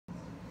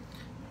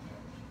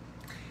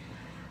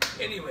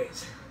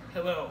Anyways,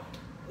 hello,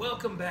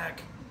 welcome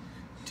back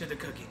to the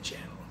cooking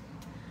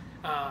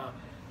channel.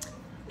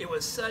 It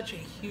was such a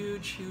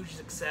huge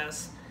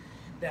success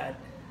that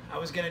I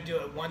was gonna do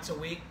it once a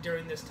week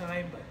during this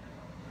time, but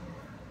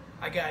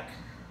I got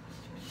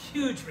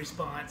huge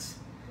response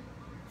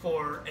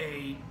for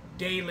a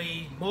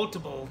daily,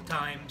 multiple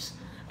times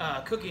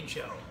cooking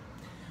show.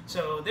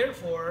 So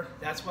therefore,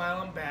 that's why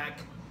I'm back,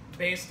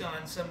 based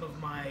on some of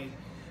my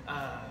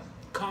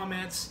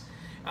comments.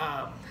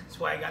 That's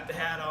why I got the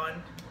hat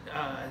on,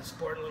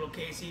 supporting little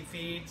KC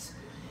Feeds.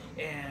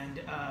 And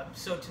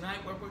so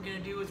tonight what we're gonna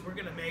do is we're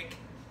gonna make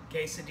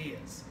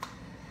quesadillas.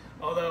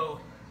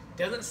 Although, it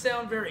doesn't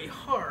sound very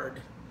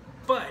hard,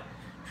 but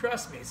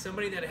trust me,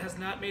 somebody that has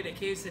not made a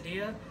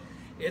quesadilla,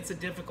 it's a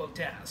difficult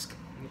task,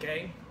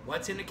 okay?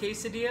 What's in a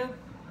quesadilla?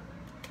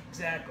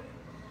 Exactly,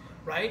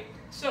 right?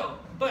 So,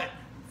 but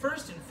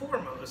first and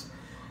foremost,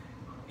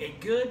 a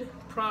good,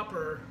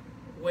 proper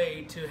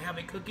way to have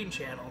a cooking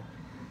channel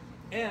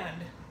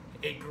and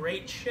a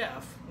great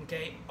chef,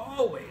 okay,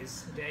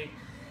 always, okay,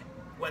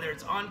 whether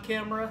it's on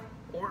camera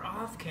or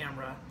off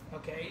camera,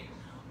 okay,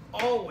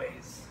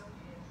 always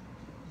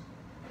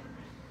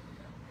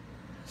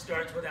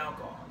starts with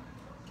alcohol,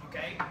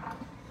 okay?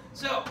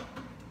 So,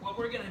 what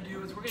we're gonna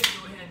do is we're gonna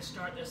go ahead and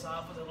start this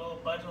off with a little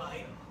Bud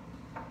Light,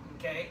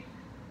 okay?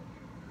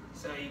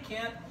 So you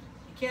can't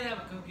have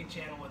a cooking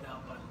channel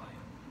without Bud Light,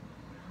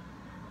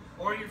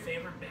 or your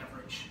favorite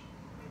beverage,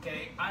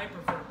 okay? I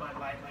prefer Bud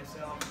Light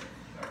myself.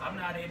 I'm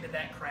not into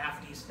that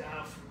crafty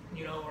stuff,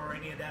 you know, or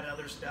any of that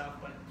other stuff,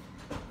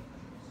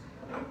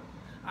 but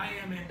I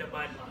am into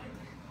Bud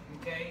Light,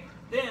 okay?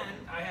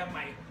 Then I have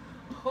my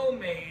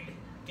homemade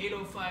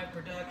 805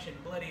 Production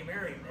Bloody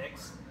Mary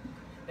mix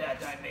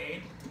that I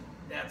made.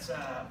 That's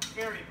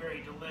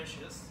very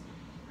delicious.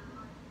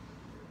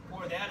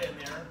 Pour that in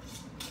there,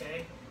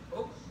 okay?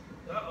 Oh,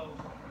 uh-oh.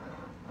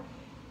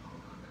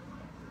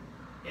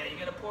 Yeah, you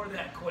gotta pour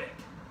that quick,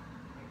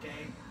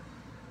 okay?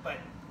 But,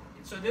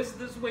 so this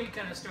is the way you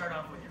kind of start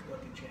off with your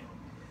cooking channel.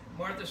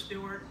 Martha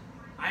Stewart,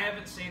 I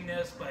haven't seen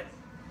this, but,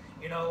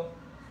 you know,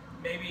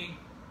 maybe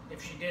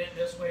if she did it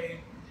this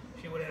way,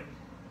 she would have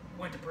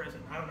went to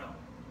prison. I don't know.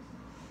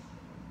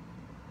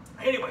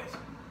 Anyways,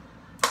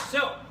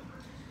 so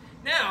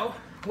now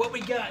what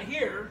we got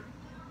here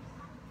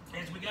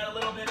is we got a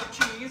little bit of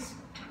cheese,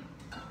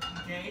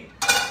 okay,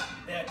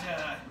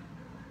 that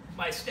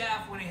my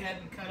staff went ahead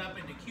and cut up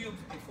into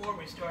cubes before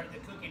we started the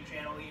cooking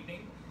channel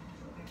evening,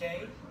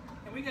 okay,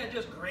 and we gotta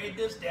just grade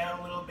this down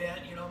a little bit,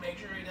 you know, make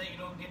sure that you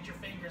don't get your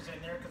fingers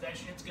in there because that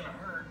shit's gonna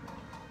hurt,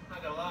 I'm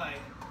not gonna lie,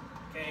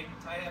 okay,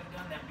 I haven't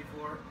done that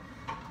before,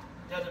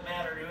 doesn't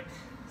matter, dude,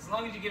 as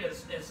long as you get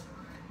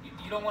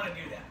you don't want to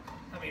do that.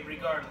 I mean,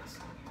 regardless,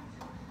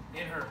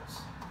 it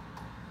hurts.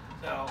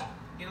 So,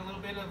 get a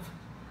little bit of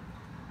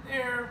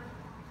there.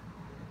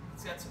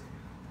 It's got some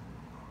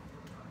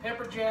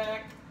pepper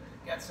jack,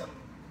 got some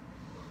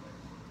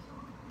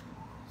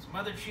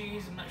other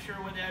cheese. I'm not sure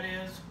what that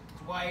is.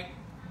 It's white,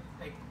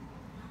 like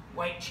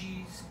white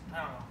cheese. I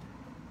don't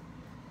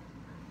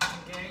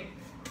know. Okay.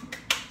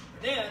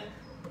 Then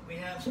we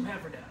have some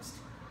heifer dust.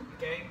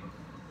 Okay.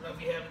 I don't know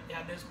if you haven't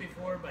had this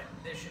before, but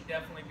this should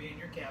definitely be in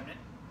your cabinet.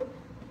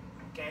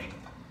 Okay,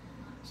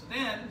 so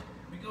then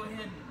we go ahead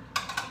and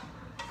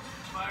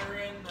fire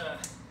in the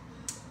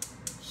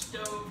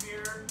stove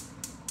here,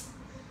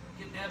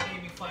 get that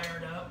baby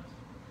fired up,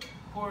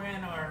 pour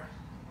in our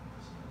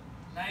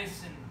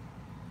nice and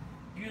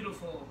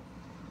beautiful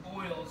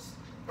oils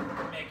to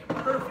make a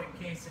perfect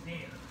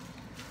quesadilla.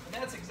 And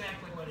that's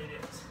exactly what it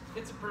is.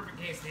 It's a perfect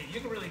quesadilla.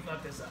 You can really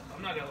fuck this up,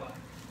 I'm not gonna lie.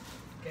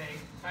 Okay,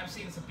 I've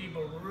seen some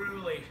people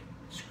really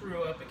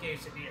screw up a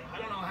quesadilla. I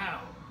don't know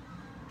how,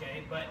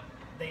 okay, but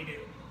they do,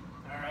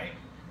 all right?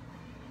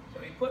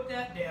 So we put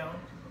that down,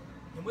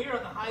 and we are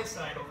on the high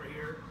side over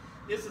here.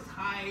 This is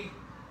high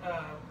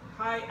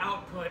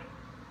output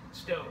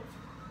stove,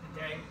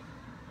 okay?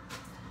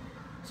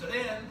 So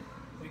then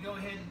we go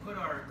ahead and put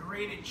our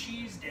grated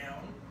cheese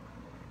down,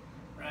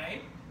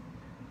 right?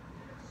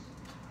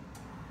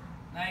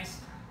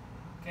 Nice,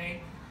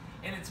 okay?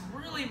 And it's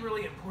really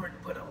important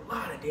to put a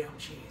lot of damn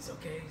cheese,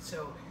 okay?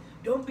 So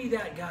don't be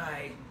that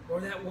guy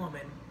or that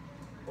woman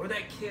or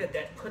that kid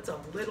that puts a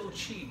little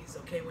cheese,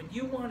 okay? When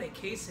you want a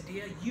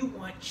quesadilla, you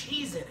want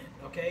cheese in it,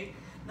 okay?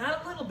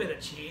 Not a little bit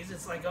of cheese.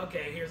 It's like,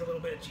 okay, here's a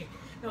little bit of cheese.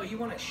 No, you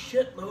want a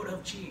shitload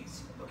of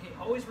cheese, okay?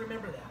 Always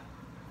remember that,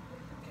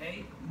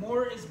 okay?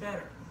 More is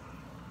better.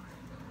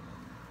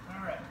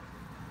 All right.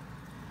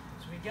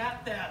 So we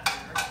got that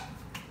there,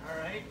 all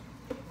right?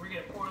 We're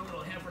gonna pour a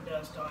little heifer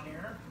dust on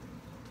here.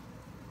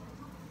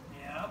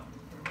 Yeah,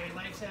 everybody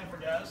likes heifer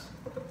dust.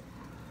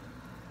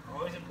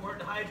 Always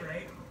important to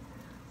hydrate.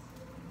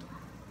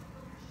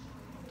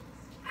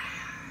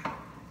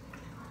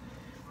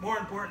 More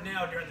important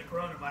now during the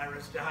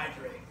coronavirus to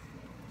hydrate.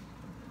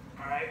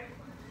 All right.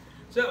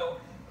 So,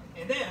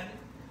 and then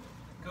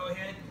go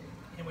ahead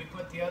and we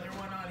put the other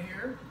one on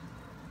here.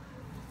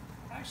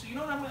 Actually, you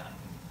know what?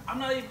 I'm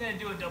not even going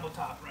to do a double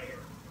top right here.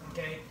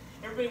 Okay.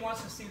 Everybody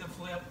wants to see the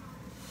flip.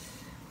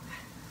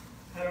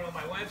 I don't know,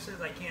 my wife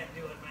says I can't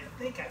do it, but I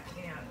think I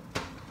can.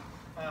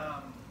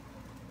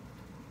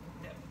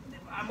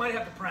 I might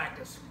have to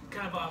practice,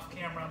 kind of off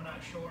camera, I'm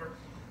not sure.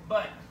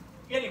 But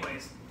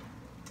anyways,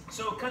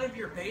 so kind of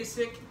your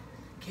basic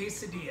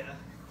quesadilla.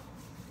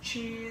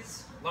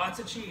 Cheese, lots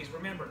of cheese,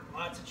 remember,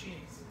 lots of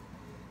cheese.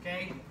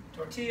 Okay,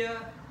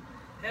 tortilla,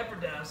 pepper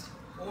dust,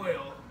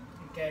 oil,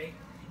 okay?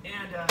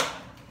 And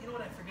you know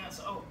what I forgot?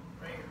 So, oh,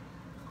 right here.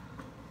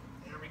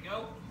 There we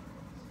go.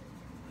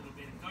 A little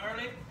bit of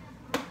garlic,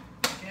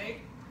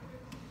 okay?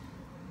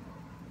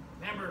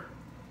 Remember,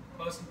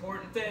 most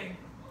important thing,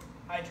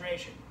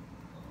 hydration.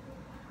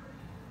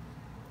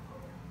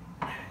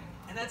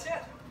 And that's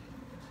it,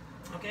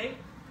 okay?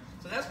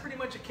 So that's pretty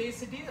much a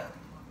quesadilla,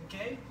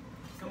 okay?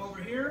 Come over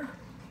here,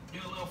 do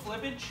a little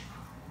flippage,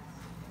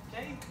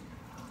 okay?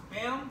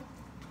 Bam,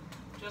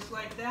 just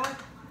like that,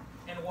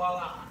 and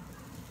voila,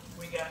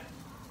 we got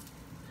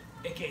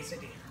a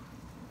quesadilla.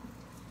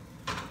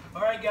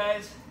 All right,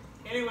 guys,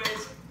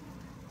 anyways,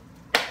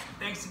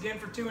 thanks again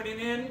for tuning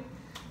in.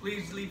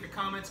 Please leave your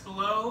comments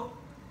below.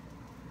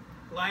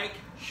 Like,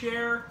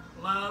 share,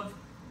 love,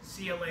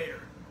 see you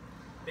later.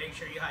 Make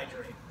sure you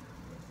hydrate.